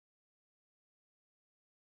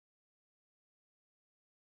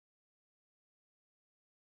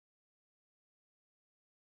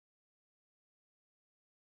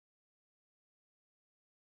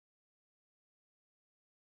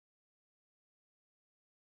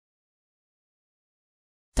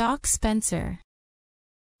Doc Spencer.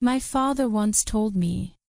 My father once told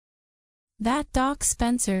me that Doc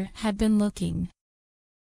Spencer had been looking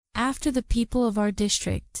after the people of our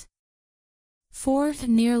district for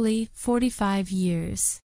nearly 45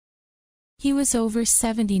 years. He was over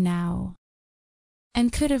 70 now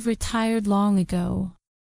and could have retired long ago.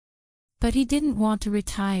 But he didn't want to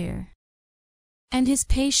retire. And his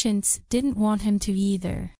patients didn't want him to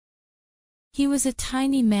either. He was a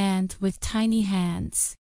tiny man with tiny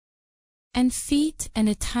hands and feet and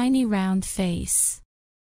a tiny round face.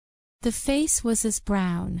 The face was as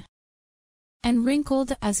brown and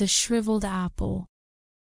wrinkled as a shriveled apple.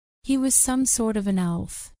 He was some sort of an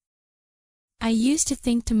elf. I used to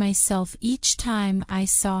think to myself each time I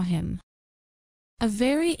saw him. A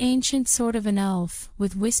very ancient sort of an elf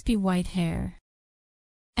with wispy white hair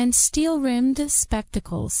and steel-rimmed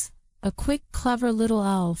spectacles, a quick, clever little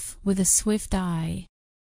elf with a swift eye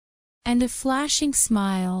and a flashing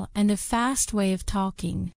smile and a fast way of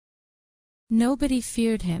talking. Nobody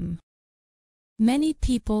feared him. Many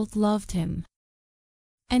people loved him.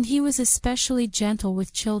 And he was especially gentle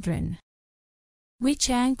with children. Which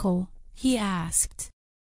ankle? He asked.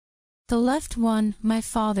 The left one, my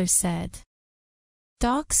father said.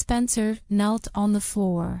 Doc Spencer knelt on the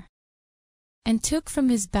floor and took from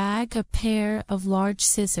his bag a pair of large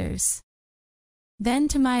scissors. Then,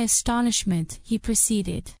 to my astonishment, he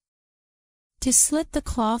proceeded to slit the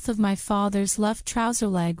cloth of my father's left trouser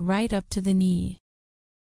leg right up to the knee.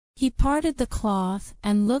 He parted the cloth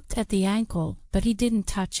and looked at the ankle, but he didn't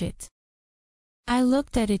touch it. I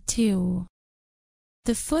looked at it too.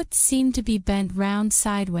 The foot seemed to be bent round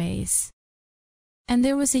sideways, and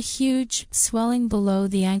there was a huge swelling below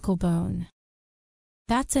the ankle bone.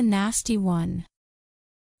 That's a nasty one,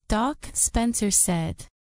 Doc Spencer said.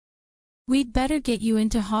 We'd better get you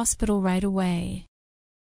into hospital right away.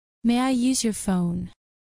 May I use your phone?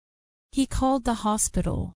 He called the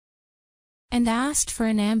hospital and asked for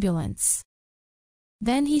an ambulance.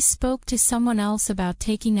 Then he spoke to someone else about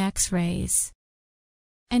taking X-rays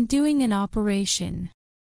and doing an operation.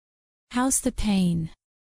 How's the pain?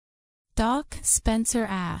 Doc Spencer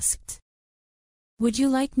asked. Would you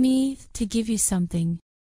like me to give you something?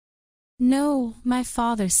 No, my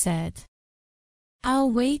father said.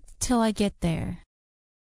 I'll wait till I get there.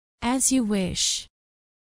 As you wish,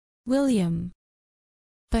 William.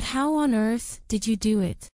 But how on earth did you do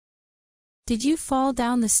it? Did you fall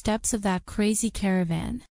down the steps of that crazy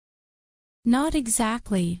caravan? Not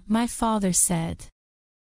exactly, my father said.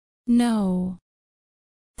 No.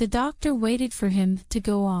 The doctor waited for him to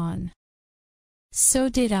go on. So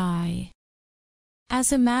did I.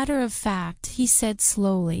 As a matter of fact, he said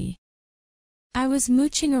slowly, I was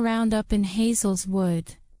mooching around up in Hazel's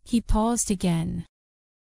Wood. He paused again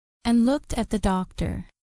and looked at the doctor,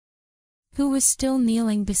 who was still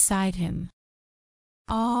kneeling beside him.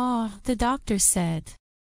 Ah, the doctor said.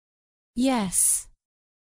 Yes.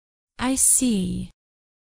 I see.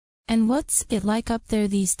 And what's it like up there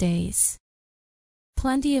these days?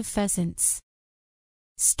 Plenty of pheasants.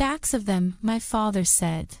 Stacks of them, my father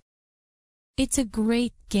said. It's a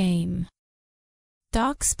great game,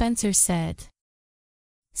 Doc Spencer said,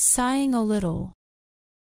 sighing a little.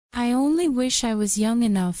 I only wish I was young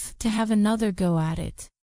enough to have another go at it.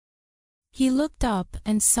 He looked up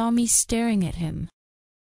and saw me staring at him.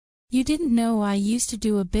 You didn't know I used to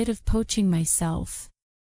do a bit of poaching myself,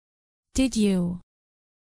 did you,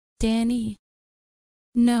 Danny?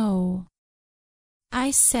 No,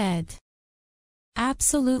 I said,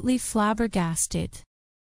 absolutely flabbergasted.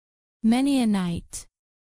 Many a night,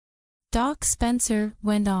 Doc Spencer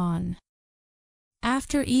went on,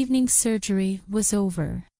 after evening surgery was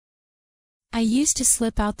over, I used to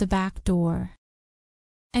slip out the back door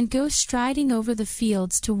and go striding over the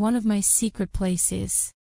fields to one of my secret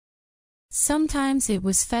places. Sometimes it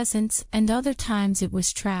was pheasants and other times it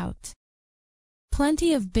was trout.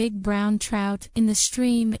 Plenty of big brown trout in the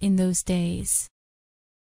stream in those days.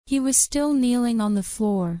 He was still kneeling on the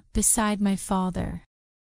floor beside my father.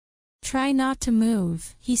 Try not to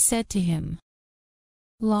move, he said to him.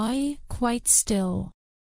 Lie quite still.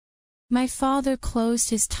 My father closed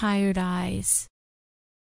his tired eyes,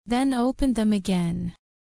 then opened them again.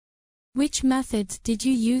 Which method did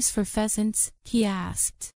you use for pheasants? He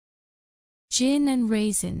asked. Gin and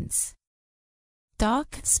raisins,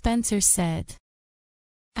 Doc Spencer said.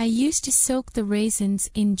 I used to soak the raisins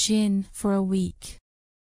in gin for a week,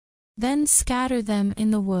 then scatter them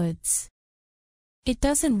in the woods. It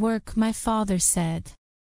doesn't work, my father said.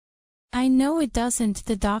 I know it doesn't,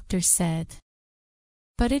 the doctor said.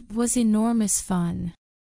 But it was enormous fun.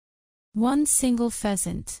 One single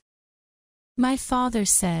pheasant, my father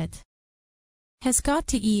said. has got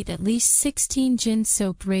to eat at least 16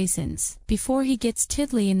 gin-soaked raisins before he gets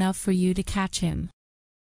tiddly enough for you to catch him.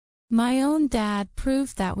 My own dad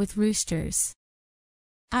proved that with roosters.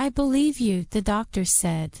 I believe you, the doctor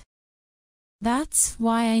said. That's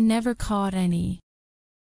why I never caught any.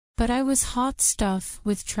 But I was hot stuff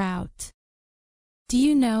with trout. Do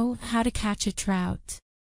you know how to catch a trout,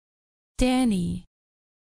 Danny?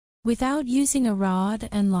 Without using a rod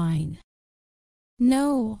and line.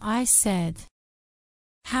 No, I said.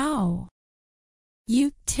 How?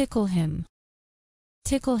 You tickle him.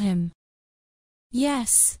 Tickle him.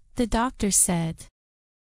 Yes, the doctor said.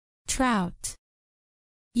 Trout,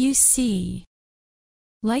 you see,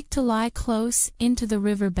 like to lie close into the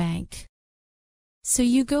riverbank. So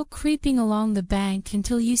you go creeping along the bank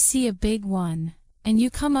until you see a big one, and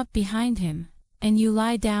you come up behind him, and you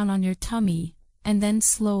lie down on your tummy, and then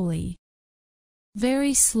slowly,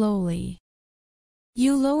 very slowly,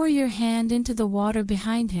 you lower your hand into the water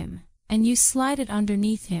behind him, and you slide it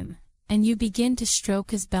underneath him, and you begin to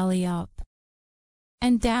stroke his belly up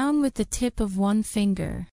and down with the tip of one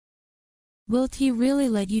finger. Will he really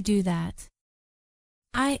let you do that?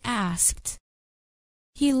 I asked.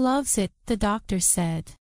 He loves it, the doctor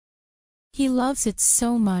said. He loves it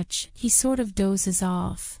so much, he sort of dozes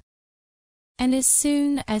off. And as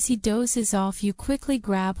soon as he dozes off, you quickly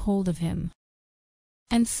grab hold of him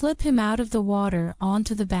and flip him out of the water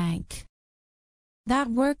onto the bank. That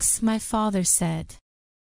works, my father said.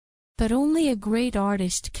 But only a great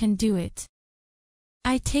artist can do it.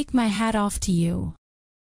 I take my hat off to you,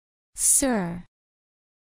 sir.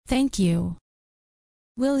 Thank you,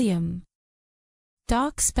 William,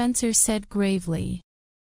 Doc Spencer said gravely.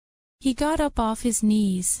 He got up off his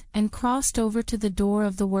knees and crossed over to the door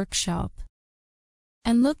of the workshop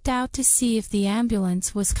and looked out to see if the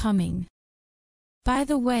ambulance was coming. By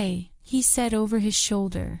the way, he said over his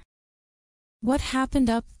shoulder, what happened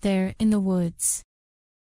up there in the woods?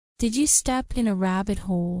 Did you step in a rabbit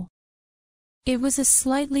hole? It was a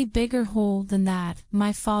slightly bigger hole than that,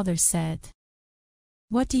 my father said.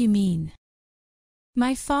 What do you mean?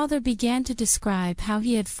 My father began to describe how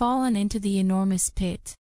he had fallen into the enormous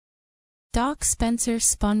pit. Doc Spencer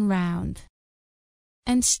spun round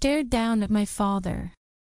and stared down at my father.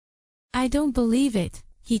 I don't believe it,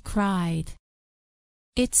 he cried.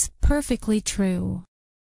 It's perfectly true.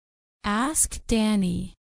 Ask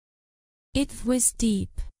Danny. It was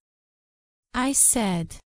deep, I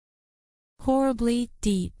said. Horribly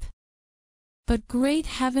deep. But great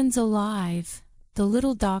heavens alive, the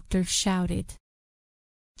little doctor shouted,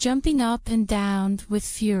 jumping up and down with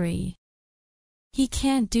fury. He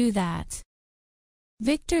can't do that.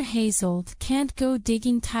 Victor Hazel can't go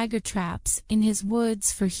digging tiger traps in his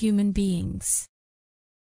woods for human beings.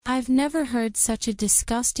 I've never heard such a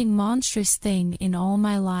disgusting, monstrous thing in all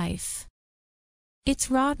my life. It's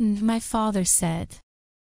rotten, my father said.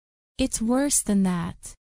 It's worse than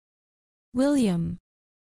that, William.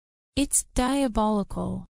 It's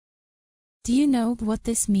diabolical. Do you know what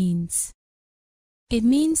this means? It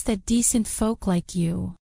means that decent folk like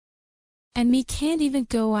you and me can't even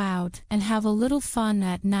go out and have a little fun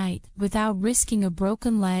at night without risking a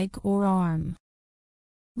broken leg or arm.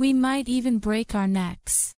 We might even break our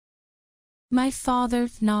necks. My father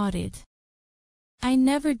nodded. I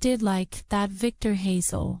never did like that Victor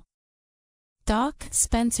Hazel, Doc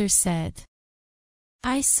Spencer said.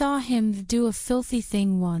 I saw him do a filthy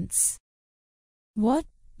thing once. What?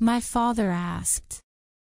 My father asked.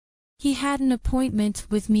 He had an appointment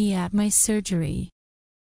with me at my surgery.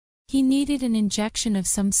 He needed an injection of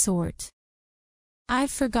some sort. I've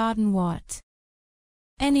forgotten what.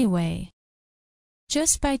 Anyway,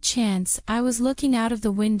 just by chance I was looking out of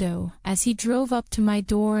the window as he drove up to my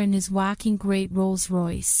door in his whacking great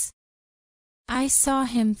Rolls-Royce. I saw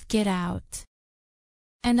him get out.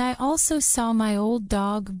 And I also saw my old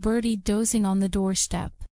dog Bertie dozing on the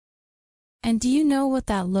doorstep. And do you know what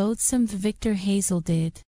that loathsome Victor Hazel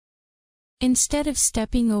did? Instead of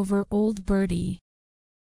stepping over old Bertie,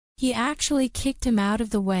 he actually kicked him out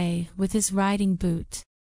of the way with his riding boot.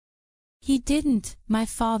 He didn't, my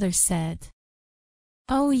father said.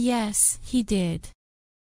 Oh yes, he did.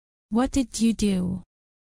 What did you do?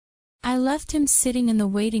 I left him sitting in the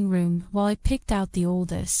waiting room while I picked out the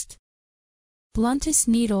oldest, bluntest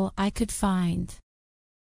needle I could find.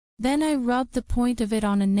 Then I rubbed the point of it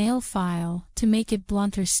on a nail file to make it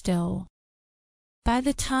blunter still. By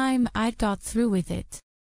the time I'd got through with it,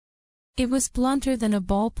 it was blunter than a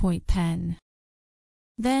ballpoint pen.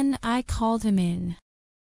 Then I called him in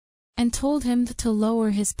and told him to lower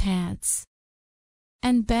his pants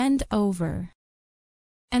and bend over.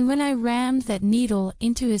 And when I rammed that needle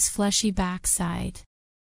into his fleshy backside,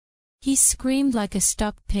 He screamed like a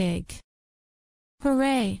stuck pig.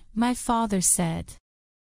 "Hooray," my father said.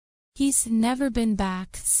 "He's never been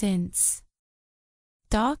back since,"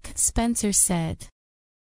 Doc Spencer said,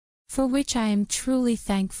 "for which I am truly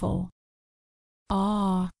thankful."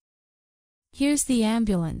 "Ah, here's the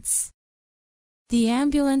ambulance." The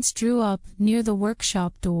ambulance drew up near the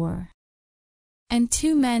workshop door, and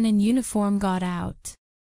two men in uniform got out.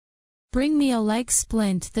 "Bring me a leg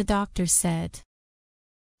splint," the doctor said.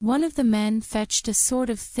 One of the men fetched a sort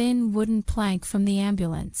of thin wooden plank from the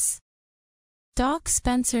ambulance. Doc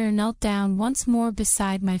Spencer knelt down once more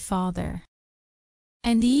beside my father,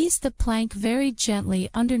 and eased the plank very gently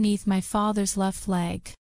underneath my father's left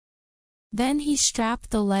leg. Then he strapped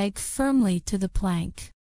the leg firmly to the plank.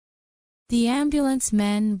 The ambulance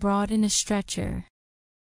men brought in a stretcher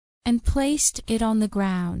and placed it on the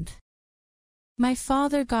ground. My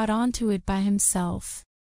father got onto it by himself.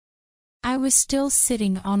 I was still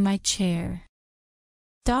sitting on my chair.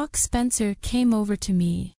 Doc Spencer came over to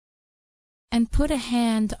me and put a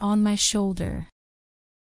hand on my shoulder.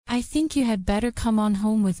 "I think you had better come on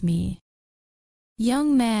home with me,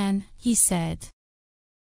 young man," he said.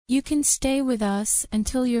 "You can stay with us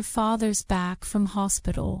until your father's back from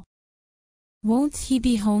hospital." "Won't he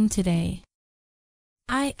be home today?"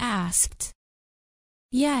 I asked.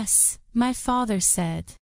 "Yes," my father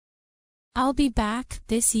said. "I'll be back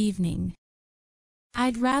this evening."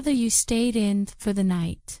 "I'd rather you stayed in for the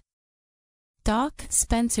night," Doc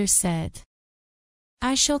Spencer said.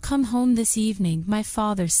 "I shall come home this evening," my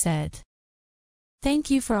father said. "Thank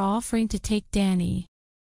you for offering to take Danny,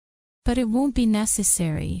 but it won't be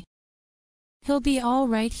necessary. He'll be all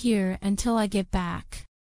right here until I get back.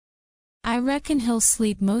 I reckon he'll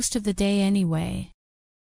sleep most of the day anyway.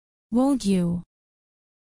 Won't you,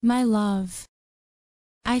 my love?"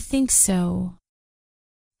 "I think so,"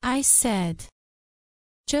 I said.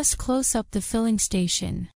 "Just close up the filling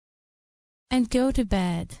station and go to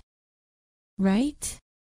bed. Right?"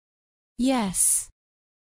 "Yes.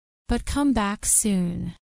 But come back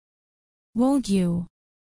soon. Won't you,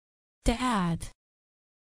 Dad?"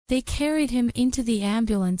 They carried him into the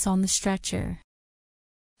ambulance on the stretcher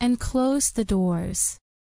and closed the doors.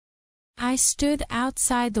 I stood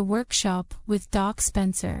outside the workshop with Doc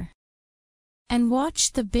Spencer and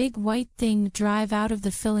watched the big white thing drive out of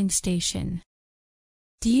the filling station.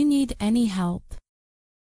 "Do you need any help?"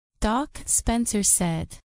 Doc Spencer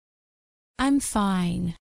said. "I'm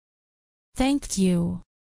fine. Thank you.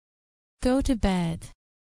 Go to bed,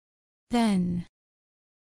 then,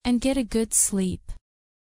 and get a good sleep."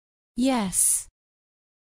 "Yes,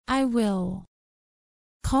 I will.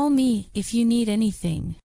 Call me if you need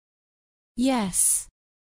anything." "Yes."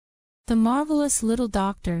 The marvelous little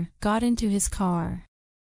doctor got into his car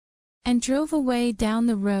and drove away down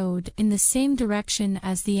the road in the same direction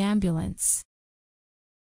as the ambulance.